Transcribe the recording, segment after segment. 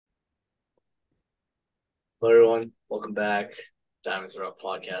Hello, everyone. Welcome back. Diamonds Are Up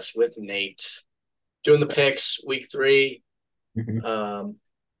podcast with Nate. Doing the picks, week three. Mhm. Um,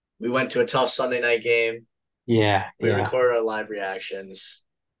 we went to a tough Sunday night game. Yeah, We yeah. recorded our live reactions.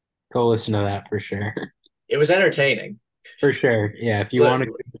 Go listen to that for sure. It was entertaining. For sure. Yeah, if you want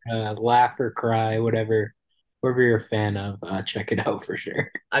Look, to laugh or cry, whatever you're a fan of, check it out for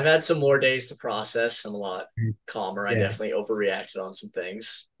sure. I've had some more days to process. I'm a lot Mhm. calmer. I Yeah. definitely overreacted on some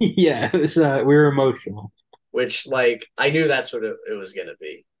things, Yeah, it was, we were emotional. which, like, I knew that's what it was going to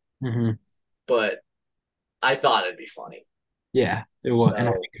be, Hmm. but I thought it'd be funny. Yeah, it was, and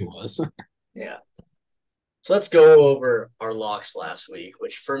I So, think it was. yeah. So let's go over our locks last week,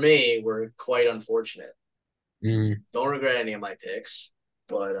 which for me were quite unfortunate. Mm. Don't regret any of my picks,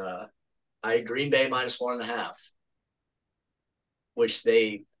 but I had Green Bay minus 1.5, which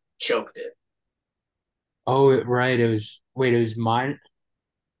they choked it. Oh, right. It was, wait, it was They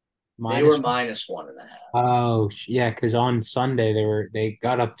were minus. minus 1.5. Oh, yeah, because on Sunday they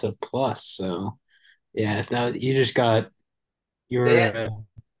got up to plus. So yeah, you just got you were They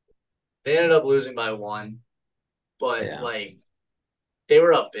they ended up losing by one, but yeah. like they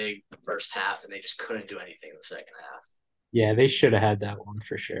were up big the first half and they just couldn't do anything in the second half. Yeah, they should have had that one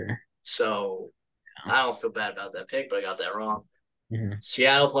for sure. So I don't feel bad about that pick, but I got that wrong. Mhm.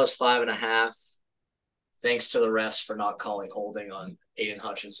 Seattle plus 5.5. Thanks to the refs for not calling holding on Aiden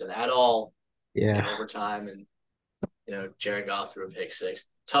Hutchinson at all in Yeah. overtime, and Jared Goff threw a pick six.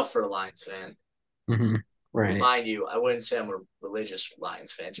 Tough for a Lions fan. Hmm. Right. Mind you, I wouldn't say I'm a religious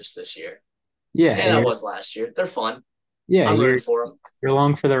Lions fan just this year. Yeah, And I was last year. They're fun. yeah, I'm you're rooting for them. you're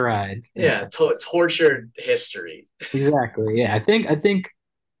along for the ride. Yeah, Yeah. tortured history. Exactly. Yeah. I think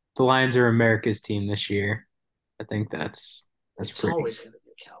the Lions are America's team this year. I think that's It's pretty. always going to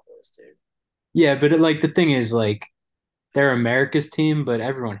be the Cowboys, dude. Yeah, but like the thing is like they're America's team, but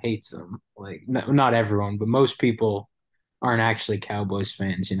everyone hates them. Like not everyone, but most people aren't actually Cowboys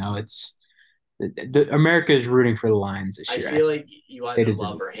fans, It's America is rooting for the Lions this I year. I feel think like you they either love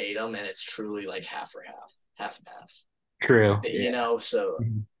deserve or it. hate them, and it's truly like half or half, half and half. True. You Yeah. know, so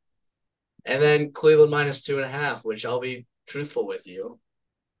Mhm. and then Cleveland minus 2.5, which I'll be truthful with you.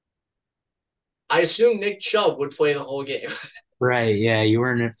 I assume Nick Chubb would play the whole game. Right. Yeah, you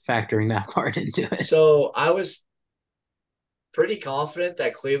weren't factoring that part into it. So I was pretty confident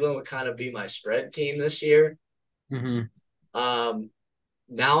that Cleveland would kind of be my spread team this year. Hmm. Um,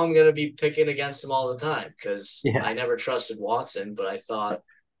 Now I'm going to be picking against them all the time because Yeah. I never trusted Watson, but I thought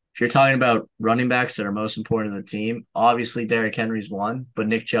if you're talking about running backs that are most important to the team, obviously Derrick Henry's one, but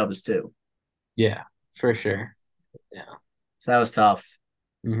Nick Chubb is two. Yeah, for sure. Yeah. So that was tough.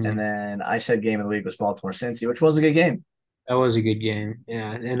 And Hmm. then I said game of the week was Baltimore Cincy, which was a good game. That was a good game.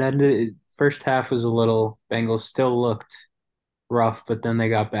 Yeah. And then the first half was a little Bengals still looked rough, but then they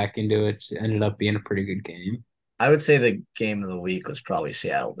got back into it. It ended up being a pretty good game. I would say the game of the week was probably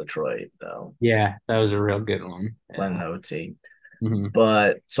Seattle Detroit, though. Yeah, that was a real good one. Glenn Yeah. OT. Hmm.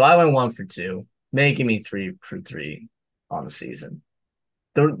 But so I went 1 for 2, making me 3 for 3 on the season.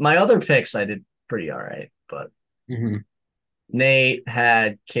 My other picks I did pretty all right, but Hmm. Nate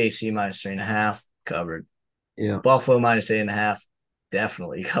had KC minus 3.5 covered. Yeah. Buffalo minus 8.5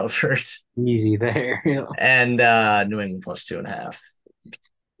 definitely covered. Easy there. Yeah. And New England plus 2.5.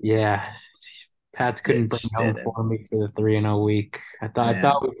 Yeah. Pats couldn't bring Just home didn't. for me for the 3-0 week. I Yeah,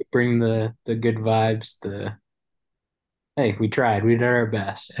 thought we could bring the good vibes. Hey, we tried. We did our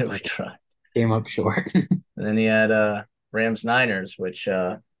best, we but tried. came up short. And then he had Rams Niners, which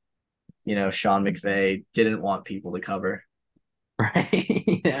Sean McVay didn't want people to cover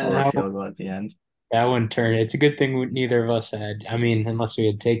Right? Yeah, all the field goal at the end. that one turned. It's a good thing neither of us had. I mean, unless we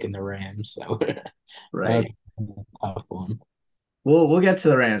had taken the Rams, that would Right. have been a tough one. We'll get to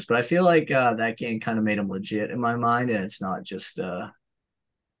the Rams, but I feel like that game kind of made them legit in my mind, and it's not just a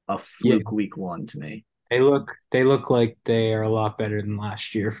Yeah, fluke week one to me they look like they are a lot better than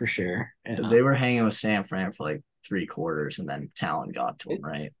last year for sure. because Yeah. they were hanging with San Fran for like 3 quarters, and then Talon got to them, It-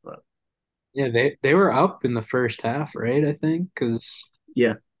 right? But yeah, they were up in the first half, right? I think because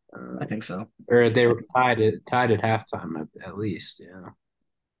yeah, I uh, think so. or they were tied at halftime at least. Yeah.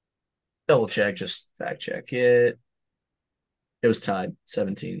 Double check, just fact check it. It was tied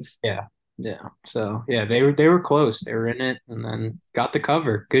 17s. Yeah. Yeah. So yeah, they were close. They were in it and then got the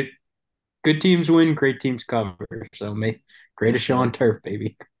cover. Good teams win, great teams cover. So Yes, greatest show on sir. turf,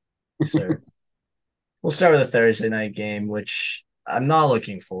 baby. Yes, sir. We'll start with the Thursday night game, which I'm not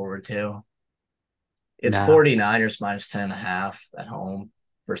looking forward to. It's Nah. 49ers minus 10.5 at home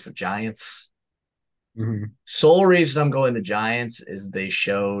versus the Giants. Hmm. Sole reason I'm going the Giants is they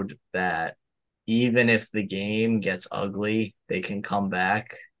showed that even if the game gets ugly, they can come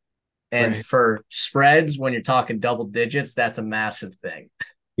back. And Right. for spreads, when you're talking double digits, that's a massive thing.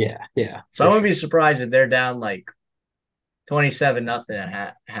 Yeah. Yeah. So I For wouldn't sure. be surprised if they're down like 27 nothing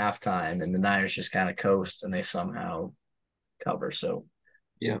at halftime and the Niners just kind of coast and they somehow cover. So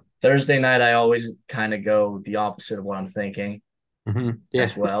Yeah. Thursday night, I always kind of go the opposite of what I'm thinking Yeah.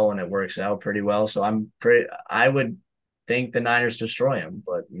 as well, and it works out pretty well. So I would think the Niners destroy them,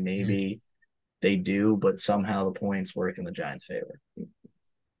 but Mhm. maybe they do, but somehow the points work in the Giants' favor.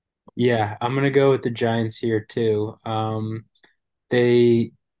 Yeah. I'm gonna go with the Giants here too.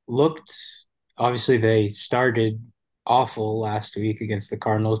 They looked obviously they started awful last week against the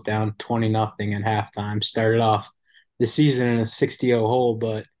Cardinals, down 20-0 at halftime. Started off the season in a 60-0 hole,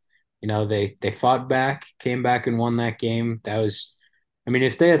 but they fought back, came back and won that game. That was, I mean,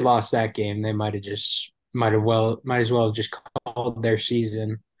 if they had lost that game, they might as well have just called their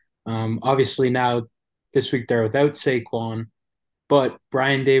season. Obviously now this week they're without Saquon, but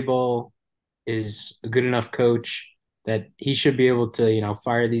Brian Daboll is a good enough coach that he should be able to,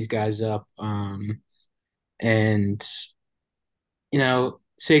 fire these guys up. And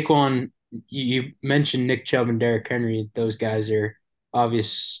Saquon, you mentioned Nick Chubb and Derrick Henry. Those guys are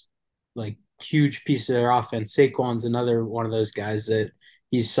obvious, like huge piece of their offense. Saquon's another one of those guys that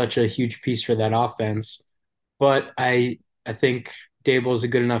he's such a huge piece for that offense. But I think Daboll's a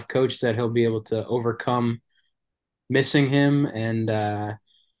good enough coach that he'll be able to overcome missing him. And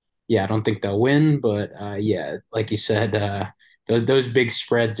yeah, I don't think they'll win, but yeah, like you said, those big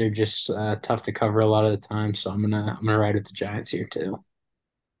spreads are just tough to cover a lot of the time. So I'm gonna ride with the Giants here too.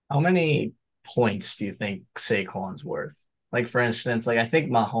 How many points do you think Saquon's worth? Like for instance, like I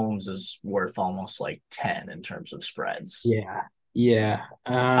think Mahomes is worth almost like 10 in terms of spreads. Yeah, yeah,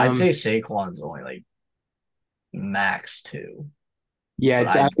 I'd say Saquon's only like max two, yeah. but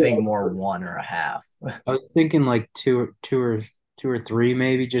It's I'd think more one or a half. I was thinking like two or three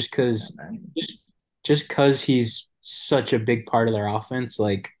maybe, just just because he's such a big part of their offense.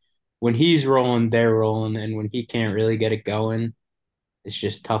 Like when he's rolling, they're rolling, and when he can't really get it going, it's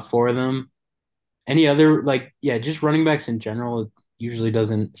just tough for them. Any other like yeah, just running backs in general it usually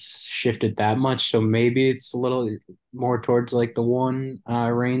doesn't shift it that much. So maybe it's a little more towards like the one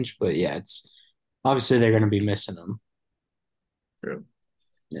range, but yeah, it's obviously they're going to be missing them. True.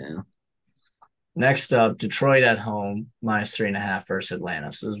 Yeah. Next up, Detroit at home, minus 3.5 versus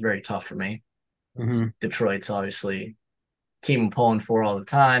Atlanta. So this is very tough for me. Hmm. Detroit's obviously team I'm pulling for all the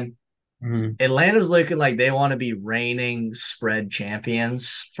time. Hmm. Atlanta's looking like they want to be reigning spread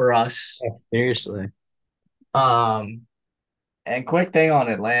champions for us. Seriously. Um, and quick thing on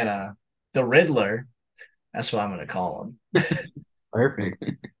Atlanta, the Riddler, that's what I'm going to call him. Perfect.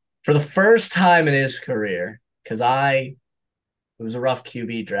 For the first time in his career, because it was a rough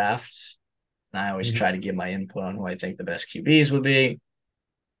QB draft, and I always Hmm. try to give my input on who I think the best QBs would be.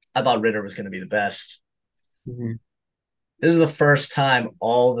 I thought Ritter was going to be the best. Hmm. This is the first time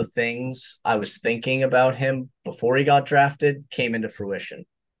all the things I was thinking about him before he got drafted came into fruition.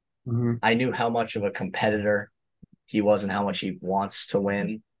 Hmm. I knew how much of a competitor he was and how much he wants to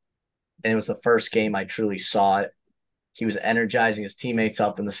win. And it was the first game I truly saw it. He was energizing his teammates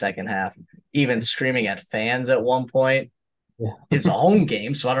up in the second half, even screaming at fans at one point. Yeah. It's a home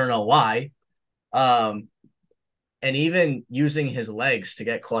game, so I don't know why. Um, and even using his legs to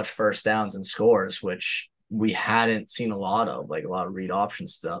get clutch first downs and scores, which we hadn't seen a lot of, like a lot of read option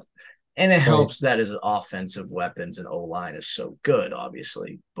stuff. And it Right. helps that his offensive weapons and O line is so good,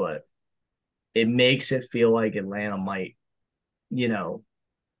 obviously, but it makes it feel like Atlanta might, you know,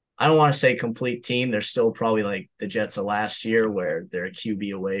 I don't want to say complete team. They're still probably like the Jets of last year, where they're a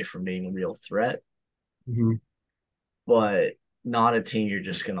QB away from being a real threat, Hmm. but not a team you're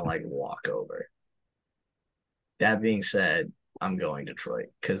just gonna like walk over. That being said, I'm going Detroit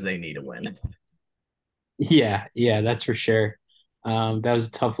because they need a win. Yeah, yeah, that's for sure. That was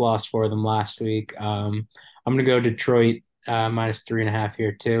a tough loss for them last week. I'm gonna go Detroit minus 3.5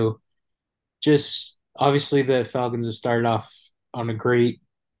 here too. Just obviously the Falcons have started off on a great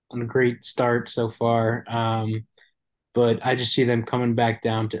start so far. But I just see them coming back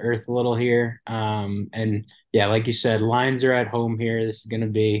down to earth a little here. And yeah, like you said, Lions are at home here. This is going to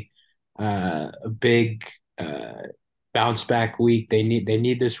be a big bounce back week. They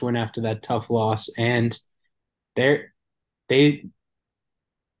need this win after that tough loss, and they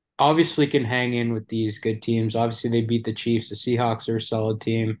obviously can hang in with these good teams. Obviously, they beat the Chiefs. The Seahawks are a solid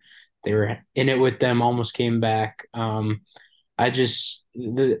team. They were in it with them, almost came back. The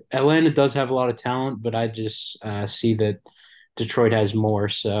Atlanta does have a lot of talent, but I just see that Detroit has more.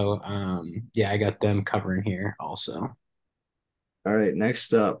 So yeah, I got them covering here also. All right,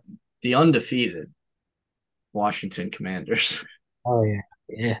 next up, the undefeated Washington Commanders. Oh yeah.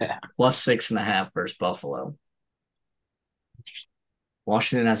 Yeah. Plus 6.5 versus Buffalo.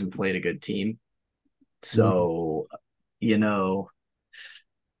 Washington hasn't played a good team. Mm. So, you know,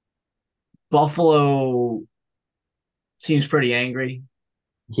 Buffalo seems pretty angry.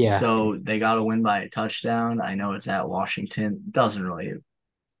 Yeah. So they got to win by a touchdown. I know it's at Washington. Doesn't really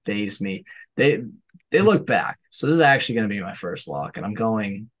phase me. They they look back. So this is actually going to be my first lock, and I'm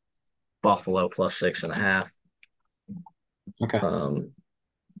going Buffalo plus 6.5. Okay. Um,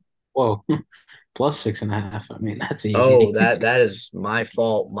 Whoa. Plus 6.5. I mean, that's oh, easy. that is my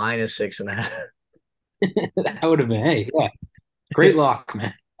fault. Minus 6.5. That would have been, hey, yeah. Great lock,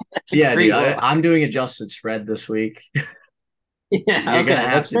 man. That's a Yeah, dude, great lock. I'm doing adjusted spread this week. Yeah, You're gonna okay,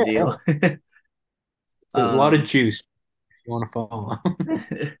 have that's to fair. deal. It's a lot of um, juice if you want to follow.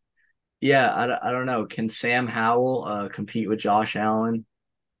 yeah, I don't know. Can Sam Howell compete with Josh Allen?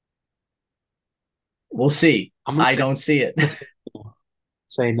 We'll see. I'm gonna I say, don't see it. I'm gonna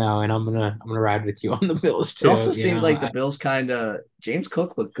say no, and I'm gonna ride with you on the Bills It too. also You seems know, like the Bills kind of James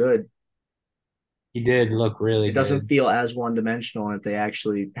Cook looked good. he did look really It doesn't good. feel as one dimensional if they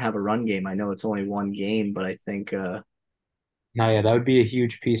actually have a run game. I know it's only one game, but I think No, yeah, that would be a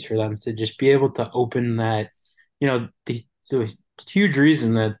huge piece for them to just be able to open that. The huge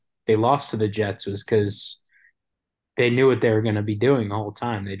reason that they lost to the Jets was because they knew what they were going to be doing the whole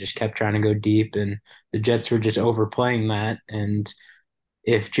time. They just kept trying to go deep, and the Jets were just overplaying that. And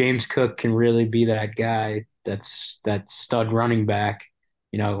if James Cook can really be that guy, that's that stud running back,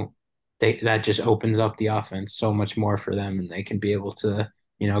 you know, that just opens up the offense so much more for them, and they can be able to,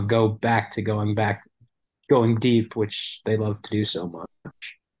 go back going deep, which they love to do so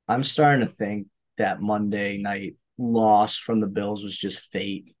much. I'm starting to think that Monday night loss from the Bills was just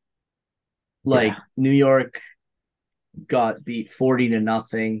fate. Yeah, Like New York got beat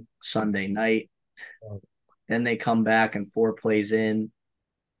 40-0 Sunday night. Then they come back and 4 plays in,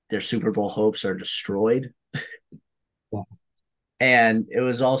 their Super Bowl hopes are destroyed. yeah, And it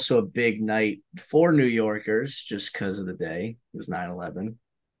was also a big night for New Yorkers just because of the day. It was 9/11.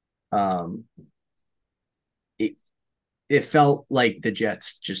 Um, it, it felt like the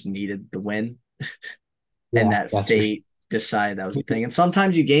Jets just needed the win and yeah. that That's for fate decided that was the thing. And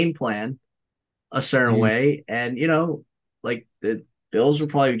sometimes you game plan a certain sure. way. And, like the Bills were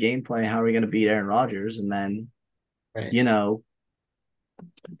probably game playing how are we going to beat Aaron Rodgers? And then, Right. you know,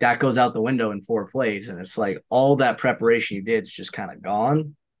 that goes out the window in 4 plays. And it's like all that preparation you did is just kind of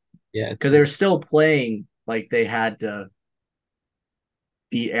gone Yeah, because they were still playing like they had to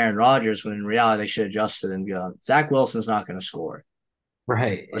beat Aaron Rodgers when in reality they should adjust it and go, Zach Wilson's not going to score.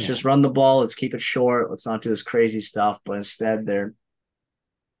 right. Let's Yeah, just run the ball. Let's keep it short. Let's not do this crazy stuff. But instead,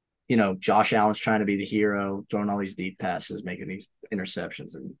 Josh Allen's trying to be the hero, throwing all these deep passes, making these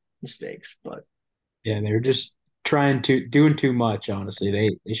interceptions and mistakes. But yeah. They were just trying to doing too much.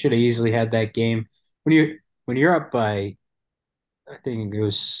 Honestly, they should have easily had that game when you're up by I think it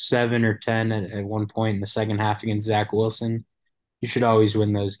was 7 or 10 at one point in the second half against Zach Wilson. You should always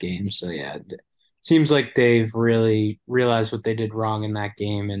win those games. So yeah, it seems like they've really realized what they did wrong in that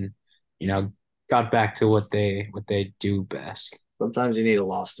game and you know got back to what they do best. sometimes you need a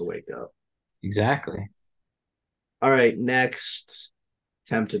loss to wake up. Exactly. All right, next,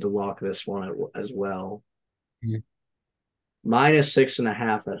 tempted to lock this one as well. Mhm. Minus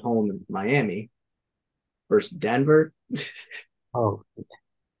 6.5 at home in Miami versus Denver. Oh,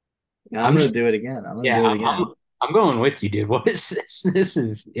 I'm I'm gonna just do it again. I'm gonna yeah, do it I'm again. I'm going with you, dude. What is this? This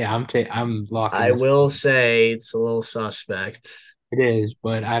is yeah. I'm locking I this. will say it's a little suspect. It is,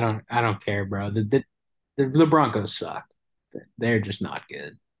 but I don't care, bro. The Broncos suck. They're just not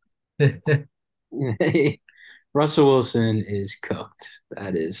good. Russell Wilson is cooked.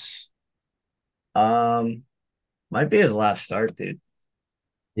 That is, um, might be his last start, dude.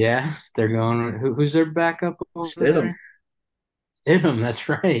 yeah. They're going. Who's their backup over Stidham there? Stidham. That's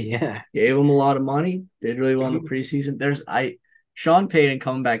right. Yeah. gave him a lot of money. Did really well in the preseason. Sean Payton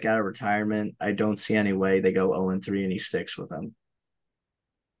coming back out of retirement. I don't see any way they go 0-3 and he sticks with them.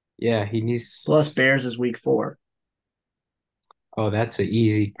 Yeah. He needs. Plus Bears is week 4. Oh, that's an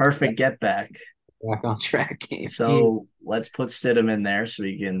easy Perfect get back. back on track game. Easy. So let's put Stidham in there so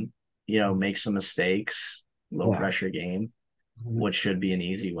he can, make some mistakes. Low Yeah. pressure game, Mhm. which should be an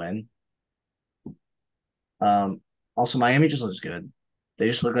easy win. Um, Also Miami just looks good. They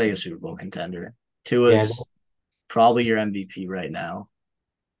just look like a Super Bowl contender. Yeah. Tua's probably your MVP right now,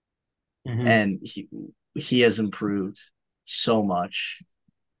 Mhm. and he has improved so much.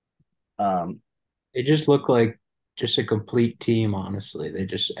 Um, They just look like just a complete team. Honestly, they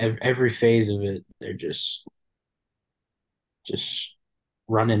just every phase of it. They're just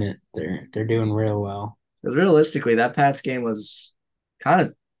running it. They're doing real well. because realistically, that Pats game was kind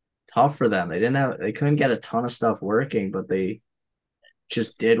of tough for them. They couldn't get a ton of stuff working, but they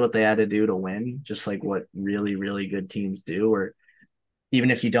just did what they had to do to win, just like what really, really good teams do. Or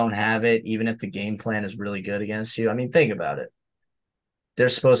even if you don't have it, even if the game plan is really good against you. I mean, think about it. They're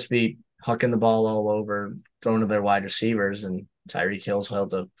supposed to be hucking the ball all over, throwing to their wide receivers, and Tyreek Hill's held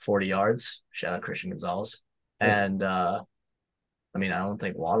to 40 yards. Shout out Christian Gonzalez. Yeah. And I mean, I don't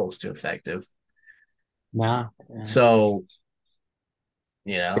think Waddle's too effective. Nah, yeah. So,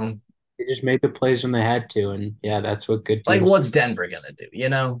 you know, They just made the plays when they had to, and yeah, that's what good like teams do. what's Denver gonna do? You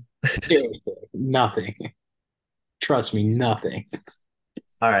know? Seriously, nothing. Trust me, nothing.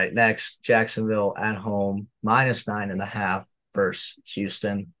 All right, next Jacksonville at home, -9.5 versus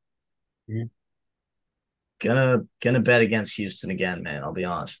Houston. Mhm. Gonna bet against Houston again, man. I'll be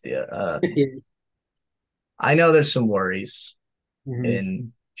honest with you. I know there's some worries Mhm.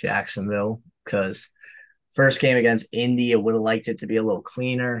 in Jacksonville because first game against Indy, I would have liked it to be a little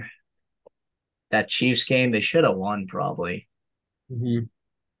cleaner. That Chiefs game, they should have won probably. Mhm.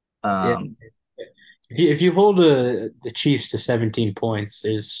 Yeah, Um, if you hold the Chiefs to 17 points,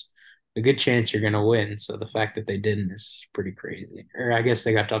 there's a good chance you're going to win. So the fact that they didn't is pretty crazy. Or I guess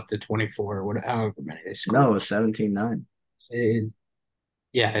they got up to 24, or whatever, however many they no, it scored. was 17-9. It is,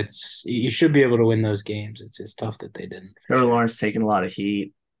 yeah, it's you should be able to win those games. It's tough that they didn't for Trevor sure. Lawrence taking a lot of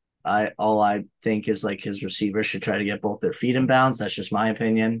heat. I think is like his receivers should try to get both their feet in bounds. That's just my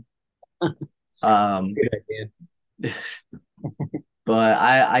opinion. Um, Good idea. but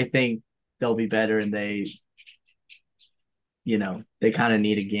I think they'll be better, and they kind of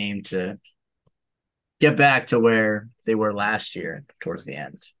need a game to get back to where they were last year towards the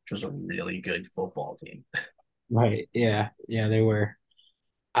end, which was a really good football team. Right. Yeah. Yeah, they were.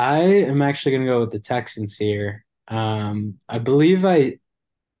 I am actually going to go with the Texans here. I believe I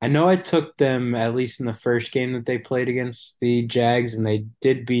know I took them at least in the first game that they played against the Jags, and they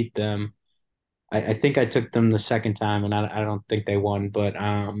did beat them. I think I took them the second time, and I don't think they won. But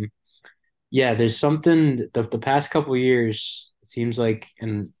yeah, there's something the past couple of years. It seems like,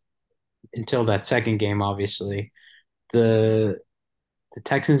 and until that second game, obviously, the the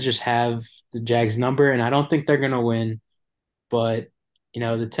Texans just have the Jags number, and I don't think they're gonna win. But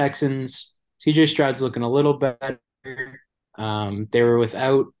the Texans, CJ Stroud's looking a little better. They were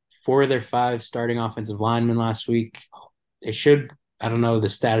without four of their five starting offensive linemen last week. They should, I don't know the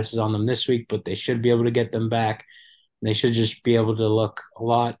status is on them this week, but they should be able to get them back. They should just be able to look a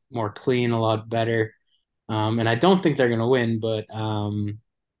lot more clean, a lot better. And I don't think they're going to win, but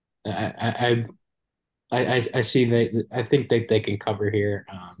I see that I think they can cover here,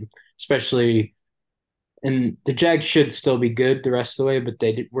 especially and the Jags should still be good the rest of the way, but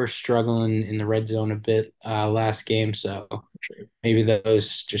were struggling in the red zone a bit last game, so maybe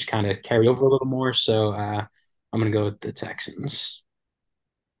those just kind of carry over a little more. So I'm gonna go with the Texans.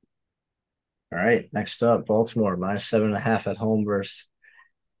 All right, next up, Baltimore -7.5 at home versus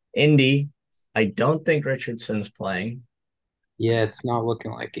Indy. I don't think Richardson's playing. Yeah, it's not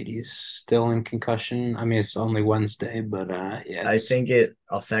looking like it. He's still in concussion. I mean, it's only Wednesday, but yeah, I it's think it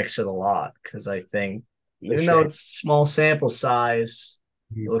affects it a lot because I think for even though sure. it's small sample size,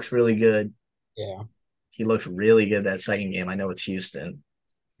 it Mhm. looks really good. Yeah. He looks really good that second game. I know it's Houston.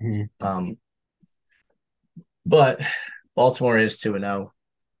 Mhm. Um, but Baltimore is 2-0.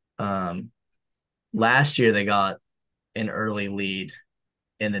 Um, last year they got an early lead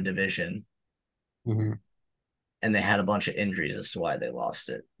in the division Mhm. and they had a bunch of injuries as to why they lost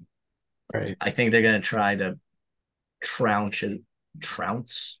it. Right. I think they're gonna try to trounce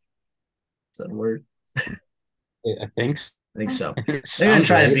trounce. Is that a word? I think so. I think so. It They're gonna sounds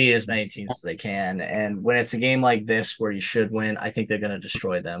try to right. beat as many teams as they can. And when it's a game like this where you should win, I think they're gonna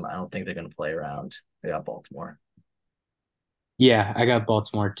destroy them. I don't think they're gonna play around. They got Baltimore. Yeah, I got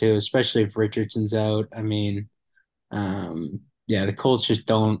Baltimore too, especially if Richardson's out. I mean, yeah, the Colts just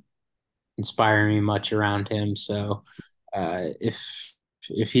don't inspire me much around him. So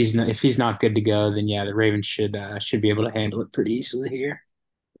if he's not good to go, then yeah, the Ravens should be able to handle it pretty easily here.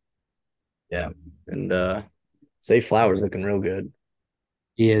 Yeah. And Zay Flowers looking real good.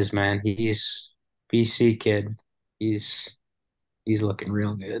 He is, man. He's BC kid. He's he's looking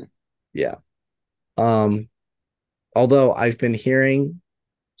real good. Yeah. Um, although I've been hearing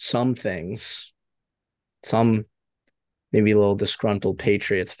some things, some maybe a little disgruntled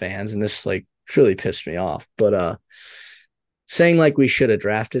Patriots fans, and this like truly pissed me off. But saying like we should have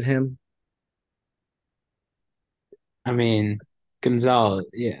drafted him. I mean, Gonzalez.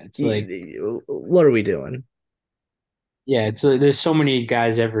 Yeah, it's like What are we doing? yeah, it's there's so many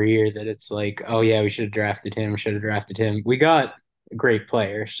guys every year that it's like, oh yeah, we should have drafted him. Should have drafted him. We got a great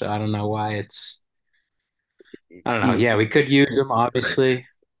player, so I don't know why it's I don't know. You, Yeah, we could use him, obviously.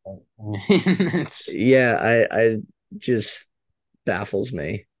 It's yeah, I just baffles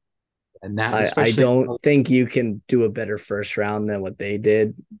me. and that I especially don't think you can do a better first round than what they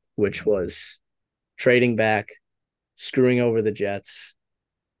did, which was trading back, screwing over the Jets,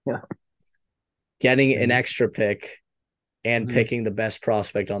 yeah. getting an extra pick, and Mhm. picking the best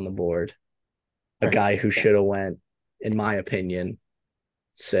prospect on the board, a Right. guy who should have went, in my opinion,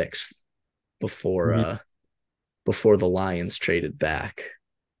 sixth before Mhm. before the Lions traded back.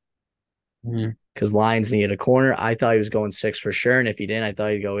 Mhm. Because Lions needed a corner. I thought he was going six for sure. And if he didn't, I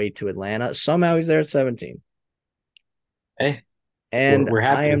thought he'd go eight to Atlanta. Somehow he's there at 17. Hey, we're, And we're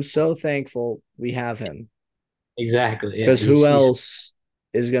I happy. am so thankful we have him. Exactly. Yeah, Because who he's else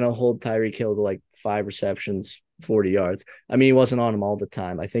is going to hold Tyreek Hill to like five receptions, 40 yards? I mean, he wasn't on him all the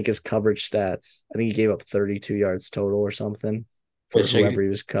time. I think his coverage stats, I think he gave up 32 yards total or something for which whoever he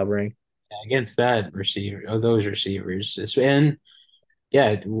was covering. against that receiver, those receivers, and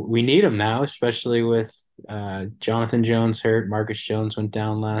yeah, we need them now, especially with Jonathan Jones hurt. Marcus Jones went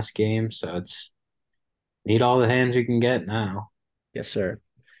down last game, so it's need all the hands we can get now. Yes, sir.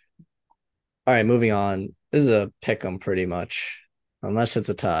 All right, moving on. This is a pick 'em pretty much, unless it's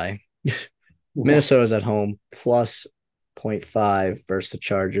a tie. Yeah, Minnesota's at home plus zero point 0.5 versus the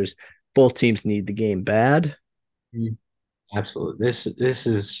Chargers. Both teams need the game bad. absolutely. This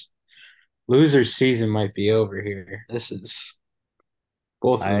is loser's season might be over here. This is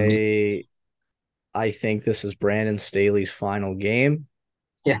both of them need. I I think this is Brandon Staley's final game.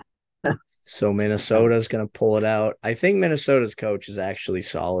 Yeah, So Minnesota's going to pull it out. I think Minnesota's coach is actually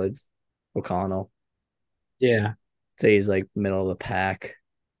solid. O'Connell. yeah, Say he's like middle of the pack.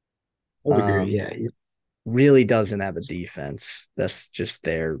 I would agree. Um, Yeah, really doesn't have a defense. That's just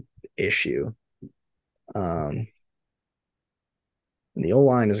their issue. Um, and the O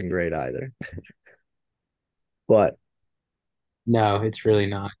line isn't great either. But no, it's really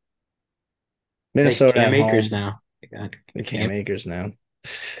not. Hey, Minnesota at Cam Akers home, now. God, the Cam, Cam Akers now.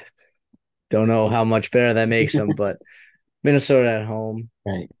 Don't know how much better that makes them, but Minnesota at home,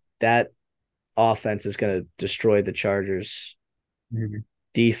 right. that offense is going to destroy the Chargers Mhm.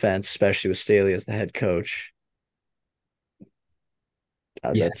 defense, especially with Staley as the head coach.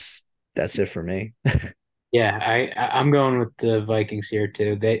 Uh, Yeah, that's that's it for me. yeah. I'm going with the Vikings here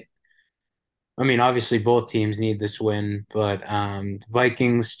too. I mean, obviously both teams need this win, but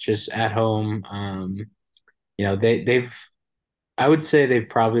Vikings just at home. They've I would say they've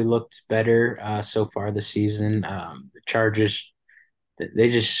probably looked better so far this season. The Chargers, they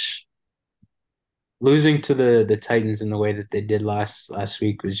just losing to the Titans in the way that they did last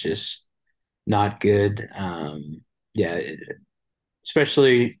week was just not good. Yeah,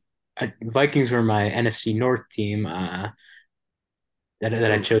 especially Vikings were my NFC North team that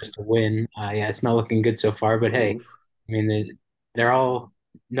I Oof. chose to win. Yeah, it's not looking good so far, but hey, Oof. I mean they're all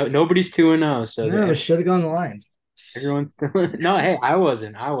nobody's 2-0, so Yeah, but should have gone the Lions. everyone's no. Hey, I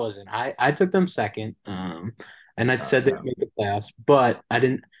wasn't. I took them second, and I said they'd No. make the playoffs, but I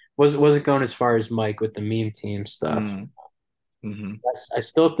didn't wasn't going as far as Mike with the meme team stuff. Mm, mm-hmm. I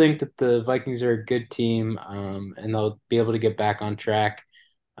still think that the Vikings are a good team, and they'll be able to get back on track.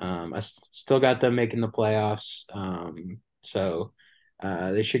 Still got them making the playoffs, so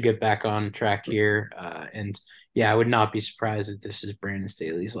they should get back on track here. And yeah, I would not be surprised if this is Brandon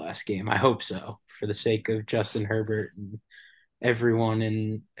Staley's last game. I hope so, for the sake of Justin Herbert and everyone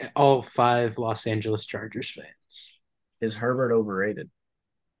in all five Los Angeles Chargers fans. Is Herbert overrated?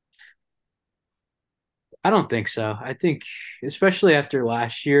 I don't think so. I think, especially after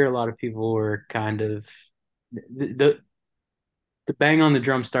last year, a lot of people were kind of the bang on the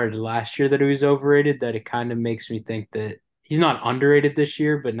drum started last year that he was overrated. That it kind of makes me think that he's not underrated this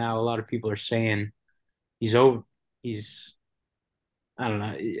year, but now a lot of people are saying he's over. He's I don't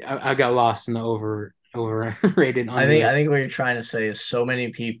know. I got lost in the overrated I underrated. think what you're trying to say is so many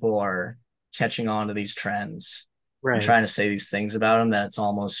people are catching on to these trends and Right, trying to say these things about him that it's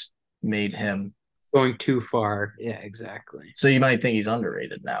almost made him. going too far. Yeah, exactly. So you might think he's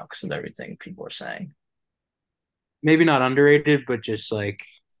underrated now because of everything people are saying. Maybe not underrated, but just like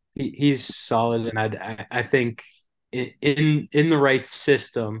he's solid, and I think in the right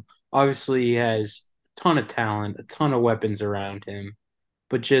system. Obviously, he has a ton of talent, a ton of weapons around him,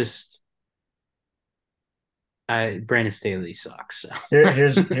 but just Brandon Staley sucks.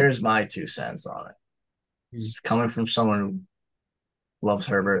 Here, So. here's my 2 cents on it. It's coming from someone who loves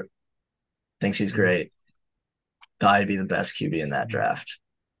Herbert, thinks he's great, thought he'd be the best QB in that draft.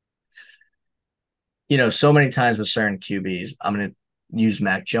 So many times with certain QBs, I'm going to use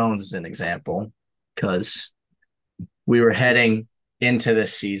Mac Jones as an example because we were heading into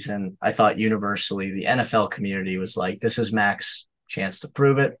this season, I thought universally the NFL community was like, this is Mac's chance to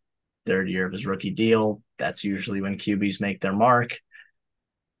prove it. Third year of his rookie deal. That's usually when QBs make their mark.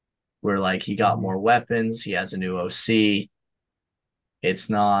 We're like, he got Mhm. more weapons. He has a new OC. It's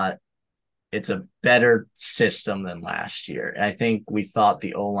not, it's a better system than last year. And I think we thought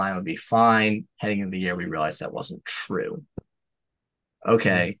the O line would be fine. Heading into the year, we realized that wasn't true. Mhm.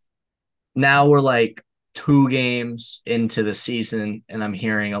 Okay. Now we're like 2 games into the season, and I'm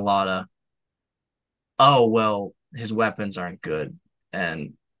hearing a lot of, oh, well, his weapons aren't good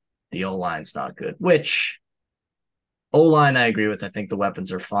and the O line's not good, which O line I agree with. I think the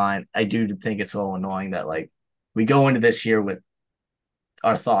weapons are fine. I do think it's a little annoying that like we go into this year with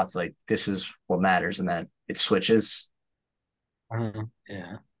our thoughts like this is what matters and then it switches.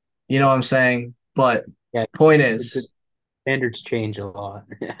 Yeah. You know what I'm saying? But Yeah. point The is, standards change a lot.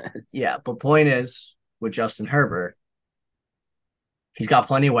 yeah, It's, but point is with Justin Herbert, he's got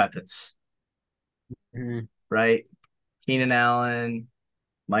plenty of weapons, Mhm. right? Keenan Allen,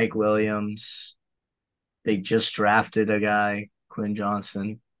 Mike Williams. They just drafted a guy, Quinn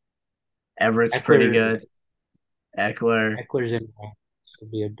Johnson. Everett's pretty Eckler, good. Eckler. Eckler's in. This will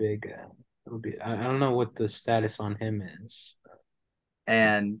be a big. It'll be. I don't know what the status on him is.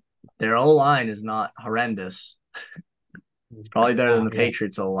 And their O line is not horrendous. It's probably better than Oh the yeah,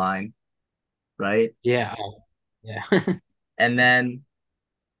 Patriots O line, right? yeah, yeah. And then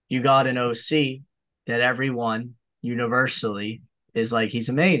you got an OC that everyone universally is like, he's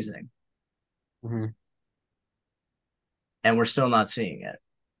amazing. Mhm. And we're still not seeing it.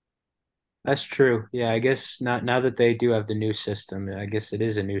 That's true. Yeah, I guess not now that they do have the new system. I guess it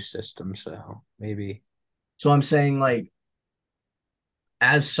is a new system, so maybe So I'm saying, like,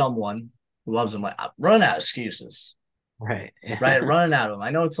 as someone who loves him, like, run out of excuses, right. right? Yeah. Running out of them.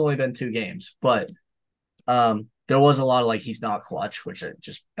 I know it's only been 2 games, but there was a lot of like he's not clutch, which it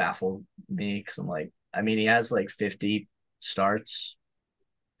just baffled me because I'm like, I mean, he has like 50 starts,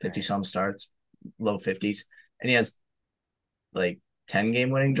 50 Right. some starts, low 50s, and he has like 10 game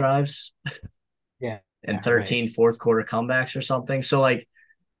winning drives Yeah. and Yeah. Right. 13 fourth quarter comebacks or something. So like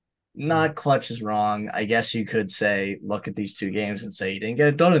Mhm. not clutch is wrong. I guess you could say look at these 2 games and say he didn't get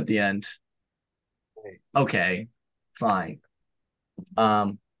it done at the end. Right. Okay, fine.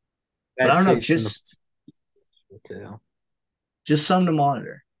 Um, but I Bad don't know, taste in the too. just something to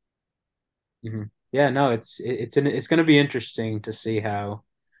monitor. Yeah. No, it's going to be interesting to see how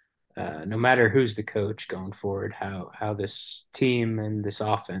no matter who's the coach going forward, how this team and this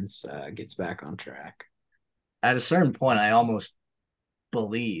offense gets back on track. At a certain point, I almost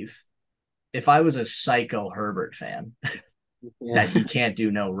believe if I was a psycho Herbert fan that Yeah. he can't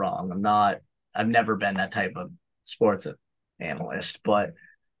do no wrong. I've never been that type of sports analyst, but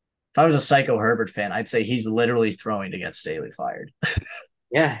if I was a psycho Herbert fan, I'd say he's literally throwing to get Staley fired.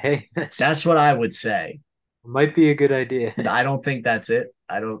 Yeah. Hey, that's That's what I would say. might be a good idea. I don't think that's it.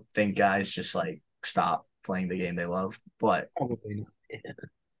 I don't think guys just like stop playing the game they love, but Probably not.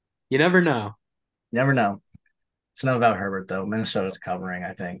 You never know. never know. It's not about Herbert though. Minnesota's covering,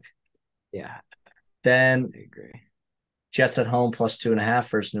 I think. Yeah, Then I agree. Jets at home plus 2.5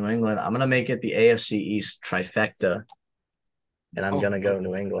 versus New England. I'm gonna make it the AFC East trifecta, and I'm Oh, gonna go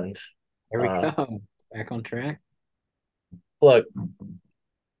New England. there we Uh, go. Back on track. look,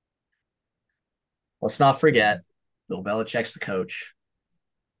 let's not forget Bill Belichick's the coach.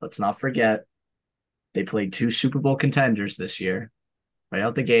 Let's not forget they played 2 Super Bowl contenders this year, right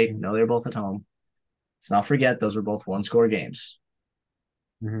out the gate. No, they're both at home. Let's not forget those were both one-score games.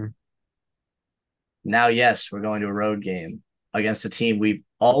 Mm-hmm. Now, yes, we're going to a road game against a team we've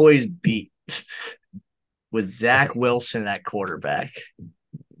always beat with Zach Right. Wilson at quarterback. And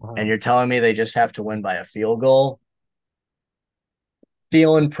Wow. you're telling me they just have to win by a field goal?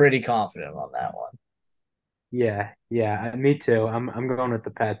 Feeling pretty confident on that one. Yeah, yeah, me too. I'm going with the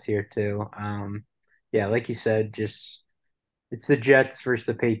Pats here too. Yeah, like you said, just it's the Jets versus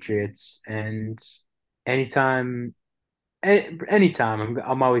the Patriots, and anytime, anytime,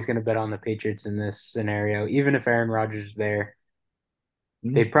 I'm always going to bet on the Patriots in this scenario, even if Aaron Rodgers is there.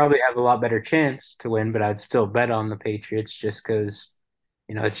 They Mm. probably have a lot better chance to win, but I'd still bet on the Patriots just because,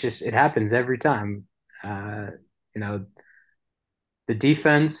 it's just it happens every time. Uh, you know, the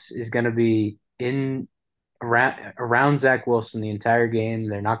defense is going to be in around Zach Wilson the entire game.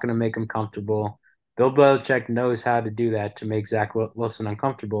 They're not going to make him comfortable. Bill Belichick knows how to do that to make Zach Wilson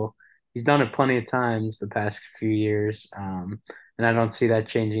uncomfortable. He's done it plenty of times the past few years, and I don't see that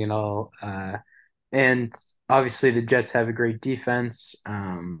changing at all. And obviously, the Jets have a great defense,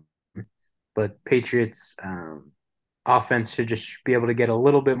 but Patriots offense should just be able to get a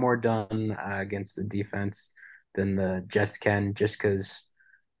little bit more done against the defense. than the Jets can, just because,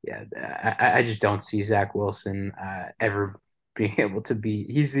 yeah, I just don't see Zach Wilson ever being able to beat.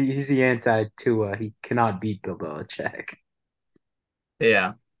 He's the anti Tua. He cannot beat Bill Belichick.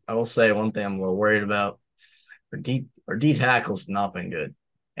 Yeah, I will say one thing I'm a little worried about. Our D tackles have not been good,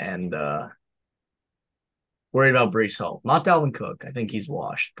 and worried about Brees Hall. Not Dalvin Cook. I think he's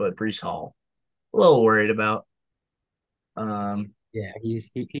washed, but Brees Hall, a little worried about. Um, Yeah, he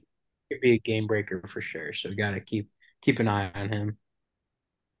could be a game breaker for sure. So we got to keep an eye on him.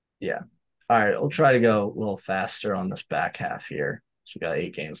 yeah. All right, we'll try to go a little faster on this back half here. So we got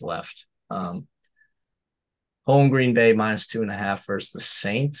 8 games left. Home Green Bay -2.5 versus the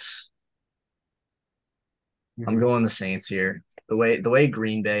Saints. I'm Mhm. going the Saints here. The way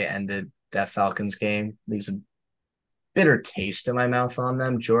Green Bay ended that Falcons game leaves a bitter taste in my mouth on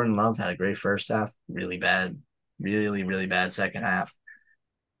them. Jordan Love had a great first half, really bad, really, really bad second half.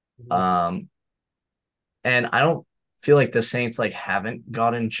 Mhm. Um, and I don't feel like the Saints like haven't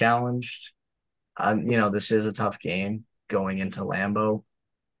gotten challenged. This is a tough game going into Lambeau,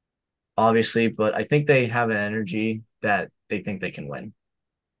 obviously, but I think they have an energy that they think they can win.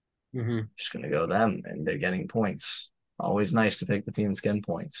 Mhm. Just gonna go them, and they're getting points. Always nice to pick the team that's getting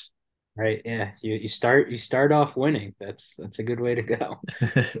points. Right. Yeah. You start off winning. That's a good way to go.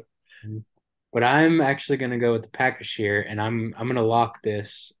 Mhm. But I'm actually gonna go with the Packers here, and I'm gonna lock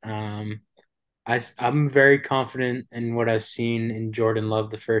this. I'm very confident in what I've seen in Jordan Love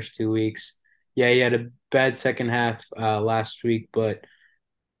the first 2 weeks. Yeah, he had a bad second half last week, but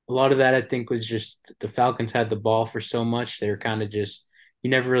a lot of that I think was just the Falcons had the ball for so much. They were kind of just you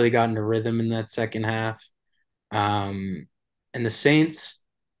never really got into rhythm in that second half. Um, and the Saints,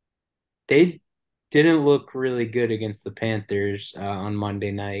 they didn't look really good against the Panthers on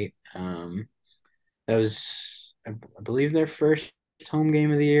Monday night. That was, I believe, their first home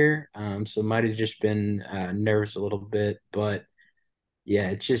game of the year. So it might have just been nervous a little bit, but yeah,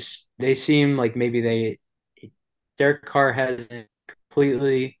 it's just they seem like maybe Derek Carr hasn't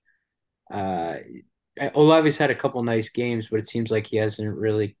completely. Uh, Olave's had a couple nice games, but it seems like he hasn't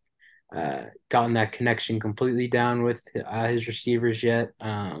really gotten that connection completely down with his receivers yet.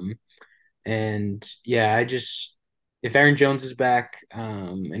 And yeah, if Aaron Jones is back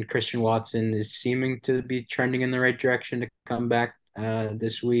and Christian Watson is seeming to be trending in the right direction to come back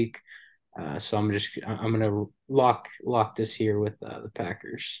this week, so I'm gonna lock this here with the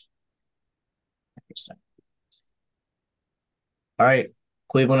Packers. All right,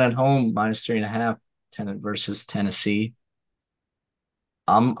 Cleveland at home -3.5, Tennessee versus Tennessee.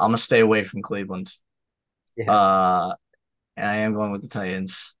 I'm gonna stay away from Cleveland. Yeah. Uh, and I am going with the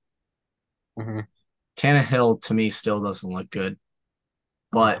Titans. Mhm. Tannehill to me still doesn't look good,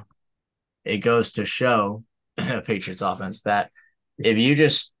 but No. it goes to show Patriots offense that if you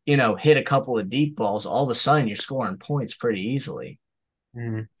just hit a couple of deep balls, all of a sudden you're scoring points pretty easily.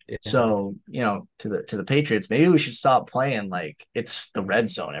 Yeah. So, to the Patriots, maybe we should stop playing like it's the red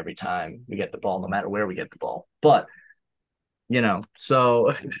zone every time we get the ball, no matter where we get the ball. But,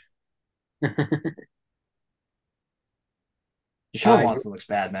 so Deshaun Uh, Watson looks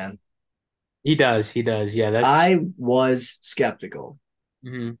bad, man. he does. He does. Yeah. That's. I was skeptical,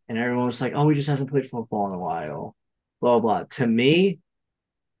 Mhm. and everyone was like, "Oh, he just hasn't played football in a while." Blah blah. To me,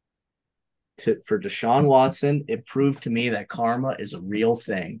 for Deshaun Watson, it proved to me that karma is a real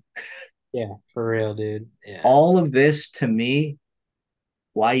thing. Yeah. For real, dude. Yeah. All of this to me,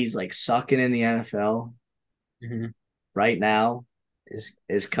 why he's like sucking in the NFL hmm right now, Is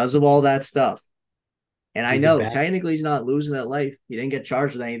is because of all that stuff. And I he's a know bad. technically he's not losing at life. He didn't get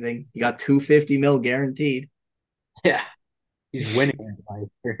charged with anything. He got 250 mil guaranteed. Yeah. He's winning in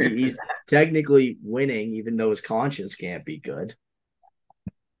life. He's technically winning, even though his conscience can't be good.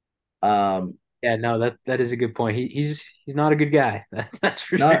 Um, Yeah. No. That is a good point. He's not a good guy. That's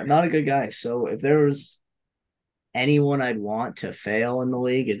for sure. not a good guy. So if there was anyone I'd want to fail in the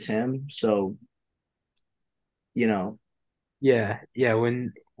league, it's him. So, you know, Yeah. Yeah.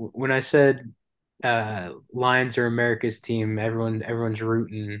 When I said Lions are America's team, everyone's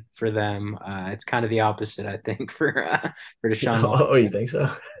rooting for them. It's kind of the opposite, I think, for Deshaun Watson. oh, you think so?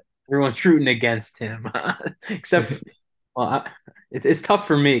 Everyone's rooting against him, except well, it's tough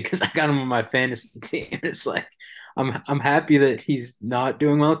for me because I got him on my fantasy team. It's like I'm happy that he's not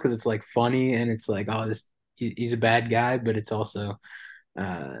doing well because it's like funny and it's like he's a bad guy, but it's also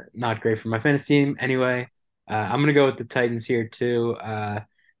not great for my fantasy team. Anyway, I'm gonna go with the Titans here too.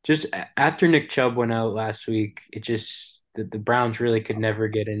 Just after Nick Chubb went out last week, it just the Browns really could never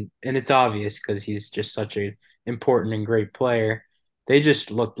get in, and it's obvious because he's just such a important and great player. They just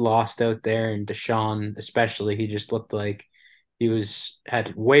looked lost out there, and Deshaun, especially, he just looked like he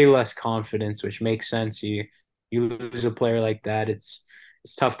had way less confidence, which makes sense. you lose a player like that, it's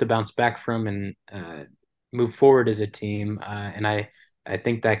tough to bounce back from and move forward as a team. And I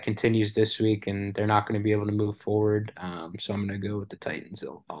think that continues this week, and they're not going to be able to move forward. So I'm going to go with the Titans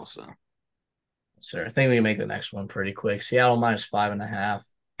also. Sure. I think we can make the next one pretty quick. Seattle -5.5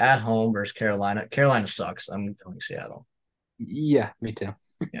 at home versus Carolina. Carolina sucks. I'm telling Seattle. Yeah, me too.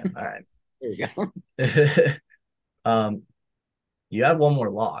 Yeah. All right. There you go. um, you have one more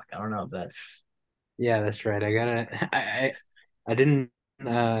lock. I don't know if that's Yeah, that's right. I didn't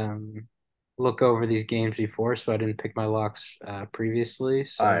um look over these games before, so I didn't pick my locks previously.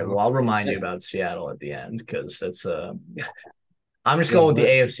 all right. Well, So I'll remind yeah, you about Seattle at the end because that's I'm just yeah, going with the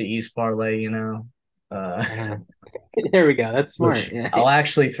AFC East parlay. Uh, uh, there we go. That's smart. which Yeah. I'll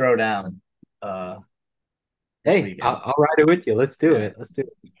actually throw down uh this Hey, weekend. I'll ride it with you. Let's do Yeah. it. Let's do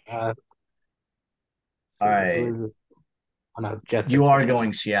it. All See right. who is it? Oh no, Jets are You are playing.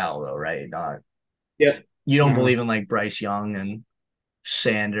 going Seattle though, right? Not Yep. you don't Uh, believe in like Bryce Young and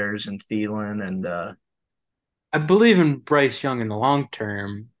Sanders and Thielen and I believe in Bryce Young in the long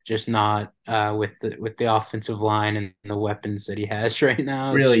term, just not with the offensive line and the weapons that he has right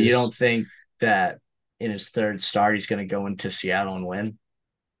now. It's really you don't just think that in his third start he's going to go into Seattle and win?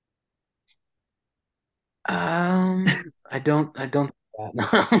 I don't think that. No.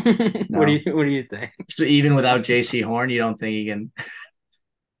 No. What do you think? So even without JC Horn, you don't think he can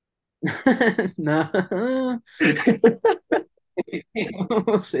No.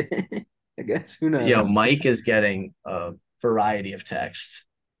 We'll see. I guess who knows? Mike is getting a variety of texts.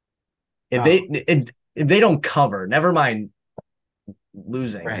 If Oh, they don't cover, never mind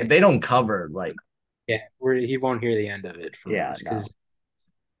losing. If right. they don't cover, like Yeah, he won't hear the end of it from yeah, us no. because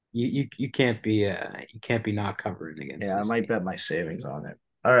you can't be not covering against Yeah, I this might team. bet my savings on it.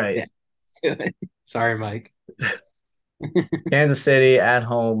 All right. Yeah. Sorry, Mike. Kansas City at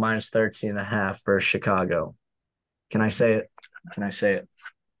home -13.5 for Chicago. Can I say it? Can I say it?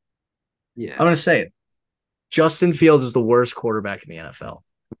 I'm going to Yes. say it. Justin Fields is the worst quarterback in the NFL.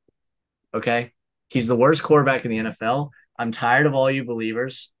 Okay. He's the worst quarterback in the NFL. I'm tired of all you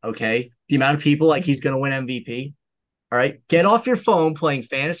believers. Okay. The amount of people like he's going to win MVP. All right. Get off your phone playing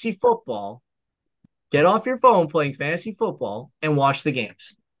fantasy football. Get off your phone playing fantasy football and watch the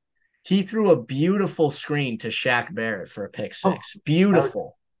games. He threw a beautiful screen to Shaq Barrett for a pick Oh, six. that was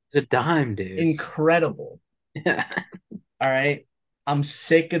Beautiful. a dime, dude. Incredible. Yeah. All right. I'm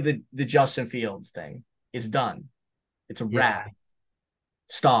sick of the Justin Fields thing. It's done. It's a Yeah. wrap.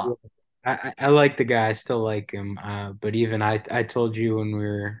 Stop. I like the guy. I still like him. But even I told you when we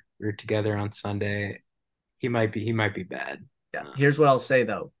were together on Sunday, he might be bad. Yeah. Uh, Here's what I'll say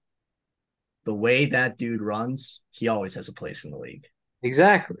though. The way that dude runs, he always has a place in the league.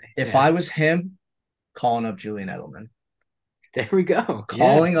 exactly. If Yeah. I was him, calling up Julian Edelman, There we go. Yeah.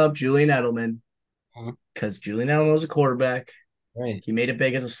 calling up Julian Edelman Uh-huh. because Julian Edelman was a quarterback. Right. He made it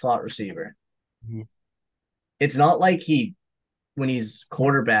big as a slot receiver. Mhm. It's not like when he's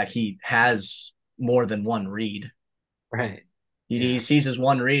quarterback, he has more than one read. Right. He Yeah. sees his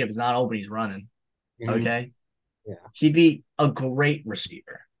one read. If it's not open, he's running. Mhm. Okay. Yeah. He'd be a great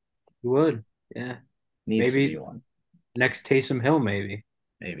receiver. He would. Yeah. Needs to be Maybe one. next Taysom Hill, maybe.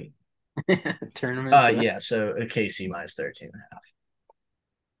 Maybe. Turn him into that. Yeah. So KC -13.5.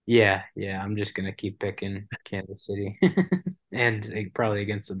 Yeah, yeah. I'm just gonna keep picking Kansas City, and probably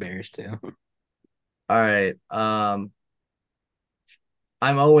against the Bears too. All right. I'm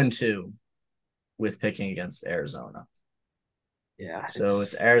 0-2 with picking against Arizona. Yeah, So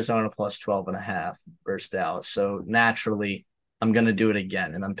it's Arizona +12.5 versus Dallas. So naturally, I'm gonna do it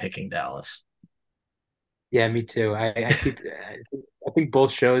again, and I'm picking Dallas. yeah, me too. I think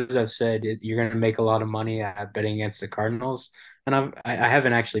both shows I've said you're gonna make a lot of money betting against the Cardinals, and I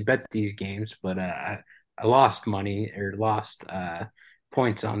haven't actually bet these games, but I lost money or lost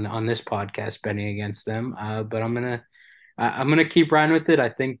points on this podcast betting against them. But I'm gonna keep riding with it. I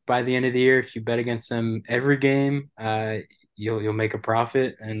think by the end of the year, if you bet against them every game, you'll make a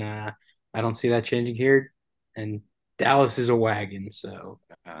profit, and I don't see that changing here. And Dallas is a wagon, so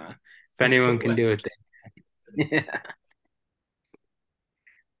if Let's anyone go can do West. it, then yeah,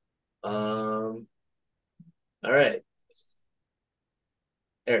 Um. All right.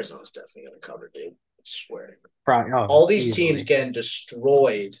 Arizona's definitely gonna cover, dude. I swear. probably All these teams easily, getting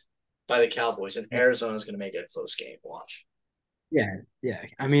destroyed by the Cowboys, and Arizona's gonna make it a close game. Watch. yeah, yeah.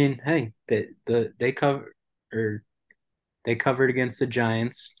 I mean, hey, they cover or they covered against the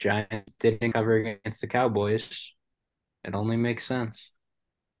Giants. Giants didn't cover against the Cowboys. It only makes sense.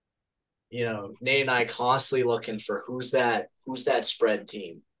 Nate and I constantly looking for who's that spread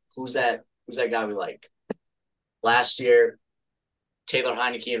team, who's that guy we like. Last year, Taylor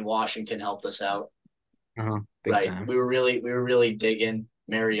Heineke in Washington helped us out. Big right? time. We were really digging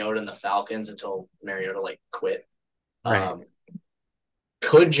Mariota and the Falcons until Mariota like quit. Right. Um,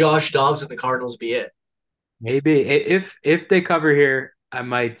 could Josh Dobbs and the Cardinals be it? Maybe if they cover here, I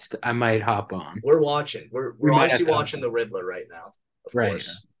might hop on. We're watching. We're We might have obviously to hop watching on. the Riddler right now, of Right.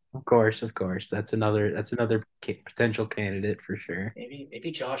 course. Of course. That's another potential candidate for sure.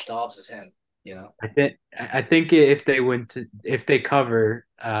 Maybe Josh Dobbs is him. You know. I think if they cover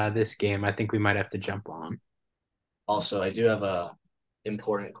this game, I think we might have to jump on. Also, I do have a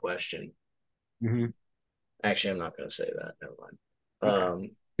important question. Hmm. Actually, I'm not going to say that. Never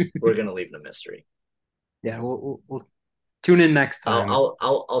mind. Okay. We're going to leave the mystery. Yeah, we'll tune in next time.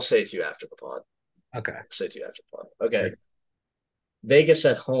 I'll say it to you after the pod. Okay. I'll say it to you after the pod. Okay. Vegas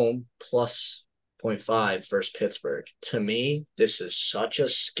at home plus 0.5 versus Pittsburgh. To me, this is such a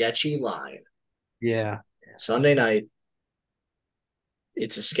sketchy line. Yeah. Sunday night,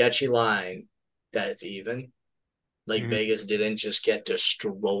 it's a sketchy line that it's even. Like Hmm. Vegas didn't just get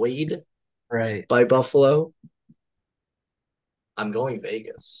destroyed Right. by Buffalo. I'm going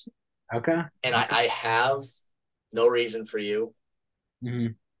Vegas. Okay. And I, Okay. I have no reason for you Hmm.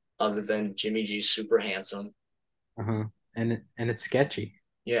 other than Jimmy G's super handsome. Uh-huh. And it's sketchy.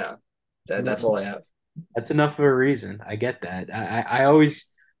 Yeah, that's all I have. That's enough of a reason. I get that. I always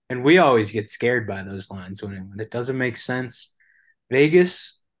and we always get scared by those lines when it doesn't make sense.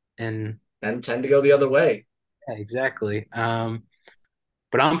 Vegas and And tend to go the other way. yeah, exactly.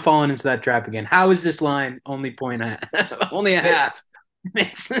 But I'm falling into that trap again. How is this line only a Nate, half?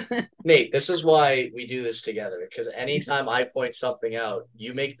 Makes Nate, this is why we do this together. Because anytime I point something out,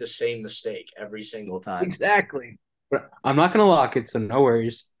 you make the same mistake every single time. exactly. But I'm not gonna lock it, so no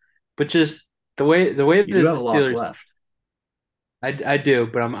worries. But just the way You do that the have a lock Steelers, left. I do,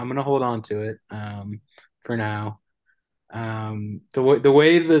 but I'm gonna hold on to it for now. The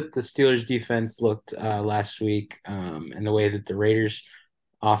way that the Steelers defense looked last week, and the way that the Raiders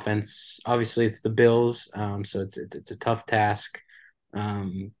offense, obviously it's the Bills, so it's a tough task.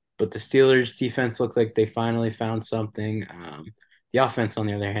 But the Steelers defense looked like they finally found something. The offense, on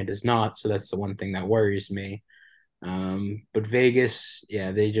the other hand, is not. So that's the one thing that worries me. But Vegas,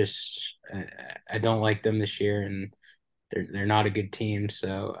 yeah, they just I don't like them this year, and they're not a good team.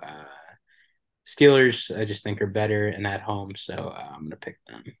 So Steelers, I just think are better and at home, so I'm gonna pick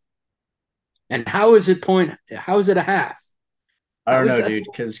them. And how is it point? How is it a half? I How don't is know, that? dude,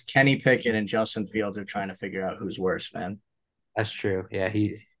 because Kenny Pickett and Justin Fields are trying to figure out who's worse, man. That's true. Yeah,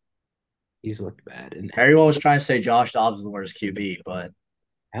 he's looked bad, and Everyone was trying to say Josh Dobbs is the worst QB, but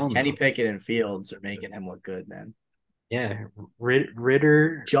hell Kenny no. Pickett and Fields are making him look good, man. Yeah,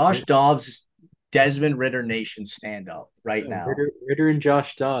 Ritter, Josh Dobbs, Desmond Ritter Nation stand up right now. Ritter, and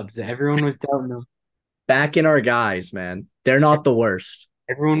Josh Dobbs. Everyone was doubting them. Back in our guys, man. They're not the worst.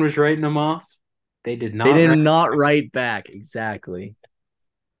 Everyone was writing them off. They did They not did write. not write back. Exactly.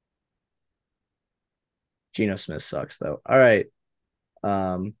 Geno Smith sucks though. All right.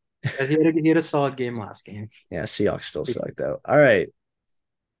 Um, He had a solid game last game. yeah, Seahawks still suck though. All right.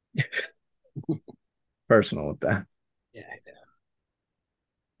 Personal with that. Yeah,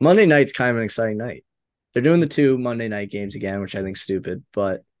 Monday night's kind of an exciting night. They're doing the two Monday night games again, which I think is stupid,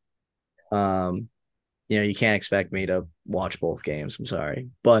 but um, you can't expect me to watch both games. I'm sorry.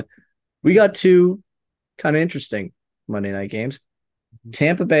 But we got two kind of interesting Monday night games.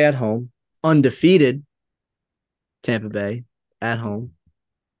 Tampa Bay at home, undefeated Tampa Bay at home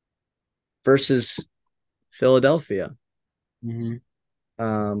versus Philadelphia. mm-hmm.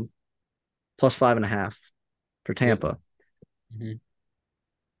 Um, plus 5.5 for Yep. Tampa.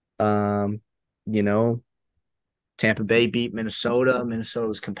 Mm-hmm. Um, you know, Tampa Bay beat Minnesota. Minnesota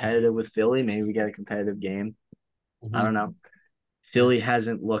was competitive with Philly. Maybe we get a competitive game. I Mm-hmm. don't know. Yeah. Philly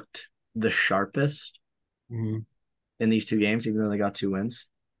hasn't looked the sharpest Mm-hmm. in these two games, even though they got two wins.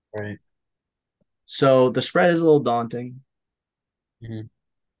 Right. So the spread is a little daunting. Mm-hmm.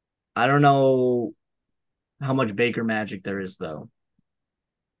 I don't know how much Baker magic there is, though.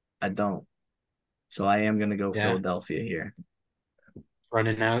 I don't. So I am going to go Yeah. Philadelphia here.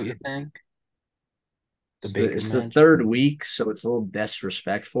 Running out, you think? The It's the, Baker it's the match? third week, so it's a little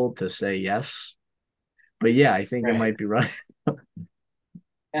disrespectful to say yes. But yeah, I think it Right. might be right.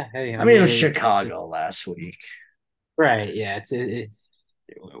 Yeah. Hey, I I mean, it mean, was Chicago last week. right. Yeah.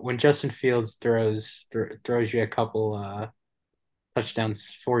 When Justin Fields throws you a couple touchdowns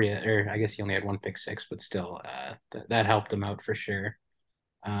for you, or I guess he only had one pick six, but still, that helped him out for sure.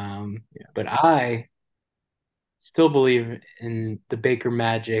 Yeah. But I still believe in the Baker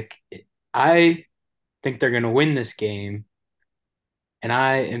magic. I think they're going to win this game, and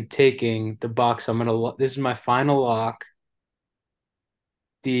I am taking the Bucks. This is my final lock.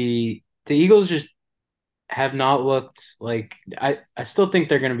 The Eagles just have not looked like I still think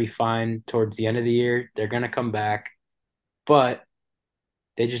they're going to be fine towards the end of the year. They're going to come back, but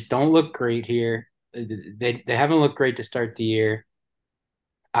they just don't look great here. They haven't looked great to start the year.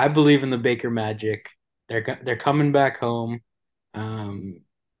 I believe in the Baker Magic. They're coming back home. Um,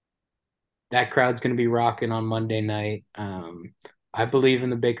 that crowd's going to be rocking on Monday night. I believe in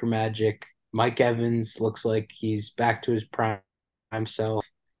the Baker Magic. Mike Evans looks like he's back to his prime self.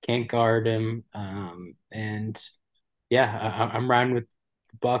 Can't guard him. And yeah, I'm riding with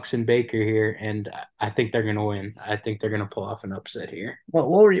Bucks and Baker here, and I think they're going to win. I think they're going to pull off an upset here. What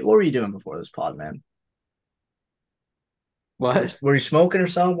were you doing before this pod, man? What? Were you smoking or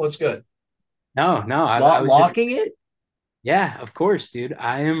something? What's good? No, no. I was just Locking it? yeah, of course, dude.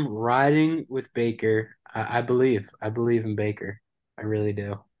 I am riding with Baker. I believe. I believe in Baker. I really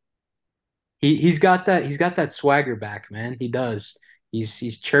do. He's got that swagger back, man. He does.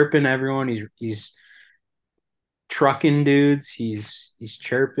 He's chirping everyone. He's trucking dudes. He's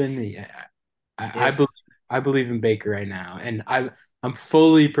chirping. Yeah, I believe If I believe in Baker right now, and I'm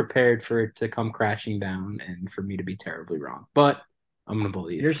fully prepared for it to come crashing down and for me to be terribly wrong. But I'm gonna you're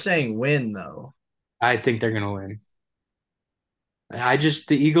believe. saying win though. I think they're gonna win. The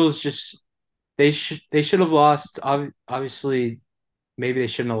Eagles just they should have lost. Obviously, maybe they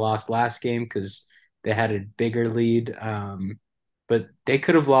shouldn't have lost last game because they had a bigger lead. But they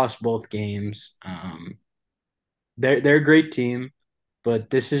could have lost both games. They're a great team, but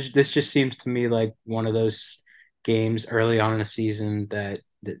this just seems to me like one of those games early on in the season that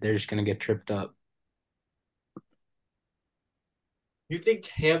they're just gonna get tripped up. You think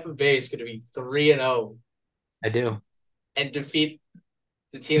Tampa Bay is going to be 3-0 I do. and defeat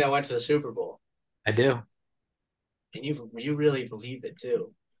the team that went to the Super Bowl? I do. And you really believe it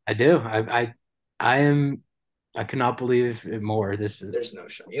too? I do. I am. I cannot believe it more. This is There's no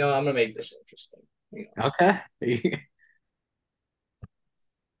shot. You know, I'm going to make this interesting. okay.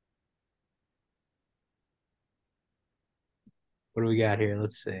 What do we got here?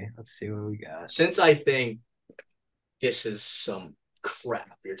 Let's see. Let's see what we got. Since I think this is some crap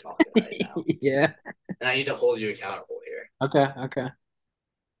you're talking right now, Yeah. and I need to hold you accountable here. Okay. Okay.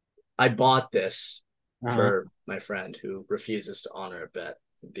 I bought this Uh-huh. for my friend who refuses to honor a bet,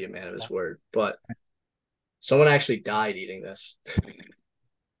 be a man of his word. But someone actually died eating this.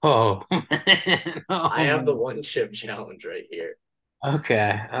 Oh. I have the Oh. one chip challenge right here.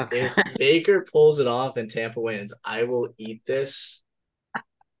 Okay. Okay. If Baker pulls it off and Tampa wins, I will eat this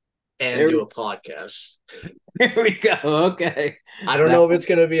and There do we, a podcast. there we go. Okay. I don't That, know if it's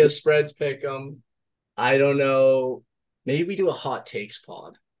gonna be a spreads pick 'em. I don't know. Maybe we do a hot takes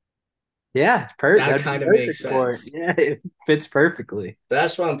pod. yeah, That that'd be kind of makes perfect for it. sense. Yeah, it fits perfectly.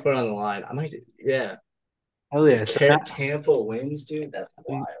 That's what I'm putting on the line. I might, yeah. Hell If yeah. So Tampa wins, dude, that's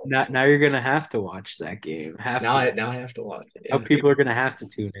wild. now you're gonna have to watch that game. Have Now to. I have to watch it. Now Yeah. people are gonna have to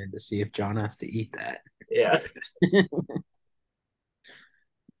tune in to see if John has to eat that. Yeah.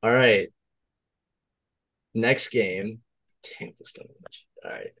 All right. Next game. Tampa's gonna win.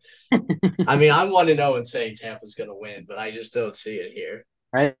 All right. I mean, I'm 1-0 and saying Tampa's gonna win, but I just don't see it here.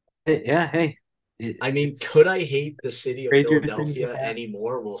 Right? Yeah. Hey, I mean, could it's I hate the city of crazier things have Philadelphia happened.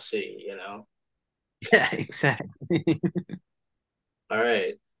 anymore? We'll see, you know. Yeah, exactly. All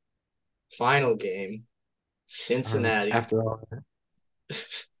right. Final game. Cincinnati After all,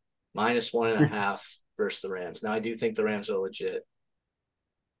 -1.5 versus the Rams. Now I do think the Rams are legit.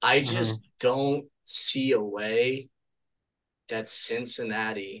 I uh just don't see a way that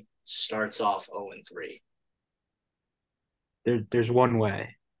Cincinnati starts off 0-3. there's one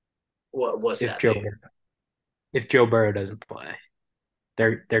way. What's If that be? Joe Burrow doesn't play,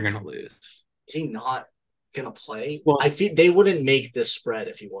 they're gonna lose. Is he not gonna play? Well, I feel they wouldn't make this spread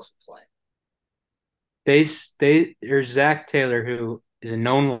if he wasn't playing. there's Zach Taylor who is a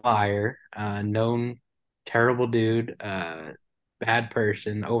known liar, known terrible dude, bad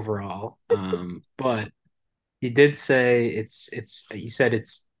person overall. But he did say it's he said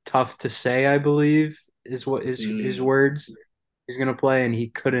it's tough to say, I believe, is what his Mm, words. He's gonna play, and he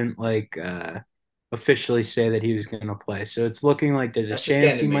couldn't officially say that he was gonna play. So it's looking like there's a that's just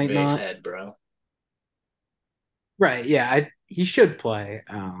chance getting he in might McVay's not. head, bro. Right? Yeah, he should play.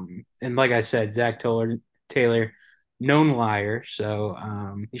 And like I said, Taylor, known liar, so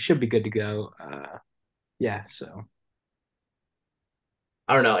he should be good to go. Yeah. So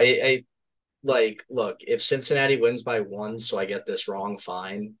I don't know. Like, look, if Cincinnati wins by 1, so I get this wrong,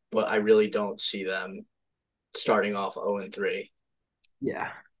 fine. But I really don't see them starting off 0-3.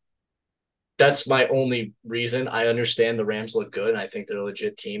 yeah, That's my only reason. I understand the Rams look good, and I think they're a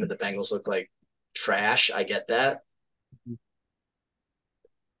legit team, and the Bengals look like trash. I get that.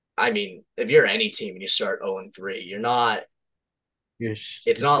 I mean, if you're any team and you start 0-3, you're not.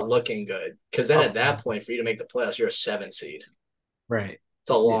 It's not looking good because then at that point, for you to make the playoffs, you're a 7 seed. Right.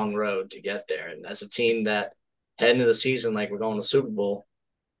 It's a long road to get there, and as a team that heading into the season like we're going to the Super Bowl,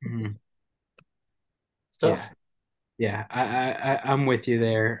 it's tough. Yeah, I'm with you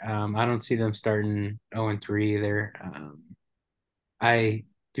there. I don't see them starting 0-3 either. I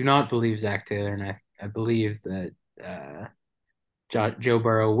do not believe Zach Taylor, and I believe that Joe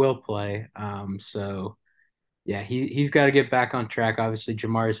Burrow will play. So yeah, he's got to get back on track. Obviously,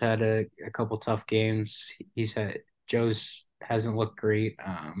 Jamar's had a couple tough games. Joe's hasn't looked great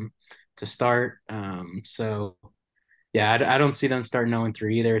to start. So yeah, I don't see them starting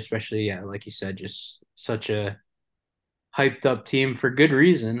 0-3 either, especially, yeah, like you said, just such a hyped up team for good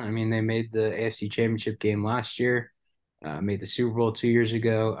reason. I mean, they made the AFC Championship game last year, made the Super Bowl 2 years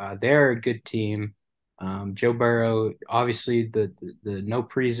ago. They're a good team. Joe Burrow, obviously, the no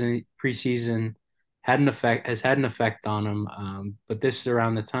preseason has had an effect on him. But this is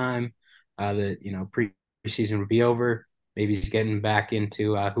around the time that preseason would be over. Maybe he's getting back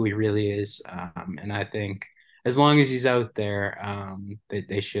into who he really is. And I think as long as he's out there,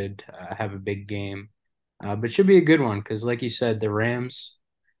 they should have a big game. But it should be a good one because, like you said, the Rams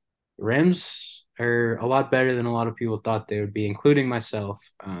are a lot better than a lot of people thought they would be, including myself.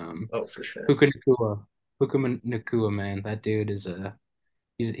 Oh, for sure. Puka Nakua, man, that dude is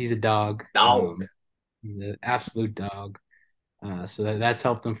he's a dog. Dog. He's an absolute dog. So that's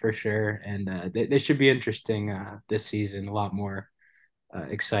helped them for sure, and they should be interesting this season. A lot more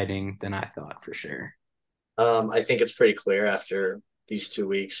exciting than I thought for sure. I think it's pretty clear after these 2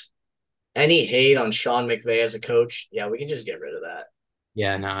 weeks. Any hate on Sean McVay as a coach, yeah, we can just get rid of that.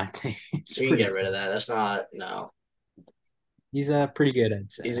 Yeah, no, I think we can get rid of that. That's not no. He's pretty good, I'd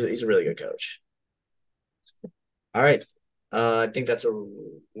say. He's a really good coach. All right, I think that's a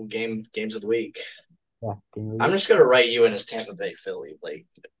games of the week. Yeah, I'm just gonna write you in as Tampa Bay Philly. Like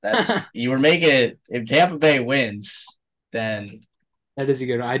that's you were making it. If Tampa Bay wins, then that is a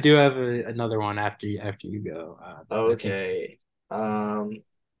good one. I do have another one after you go. Okay. I'm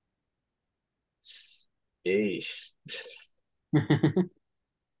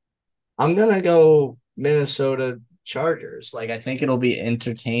gonna go Minnesota Chargers. Like I think it'll be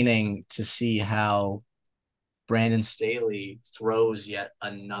entertaining to see how Brandon Staley throws yet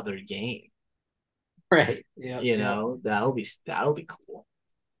another game. Right. Yeah. That'll be cool.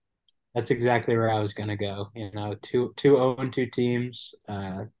 That's exactly where I was gonna go. Two 0-2 teams,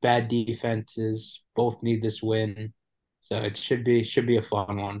 bad defenses, both need this win, so it should be a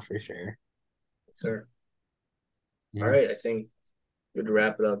fun one for sure. Sure. Yeah. All right, I think good to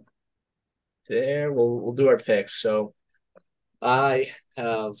wrap it up there. We'll do our picks. So I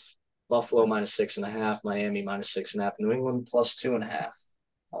have Buffalo -6.5, Miami -6.5, New England +2.5.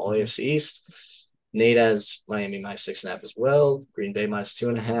 All AFC East. Nate has Miami -6.5 as well. Green Bay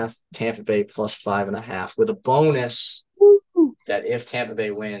 -2.5. Tampa Bay +5.5 with a bonus that if Tampa Bay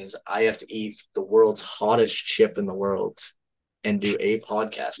wins, I have to eat the world's hottest chip in the world and do a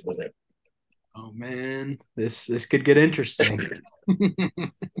podcast with it. Oh man, this could get interesting.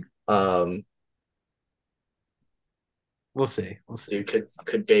 We'll see. Dude,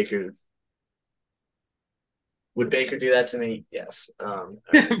 could Baker? Would Baker do that to me? Yes.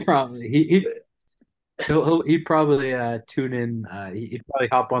 Probably. He'd probably tune in. He'd probably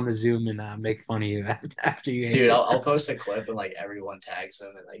hop on the Zoom and make fun of you after you. Dude, I'll post a clip and like everyone tags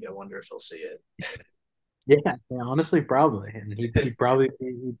him, and like I wonder if he'll see it. Yeah, honestly, probably, and he'd probably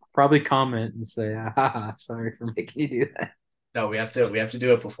comment and say, "Haha, sorry for making you do that." No, we have to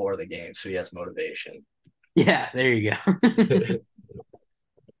do it before the game, so he has motivation. Yeah, there you go.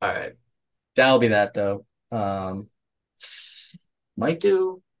 All right, that'll be that though. Might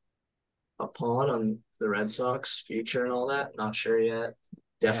do a pod on the Red Sox future and all that. Not sure yet.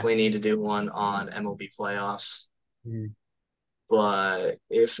 Definitely need to do one on MLB playoffs. But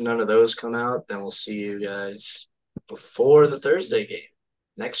if none of those come out, then we'll see you guys before the Thursday game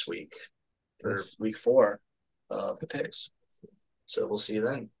next week for week 4 of the picks. So we'll see you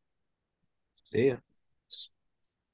then. See ya.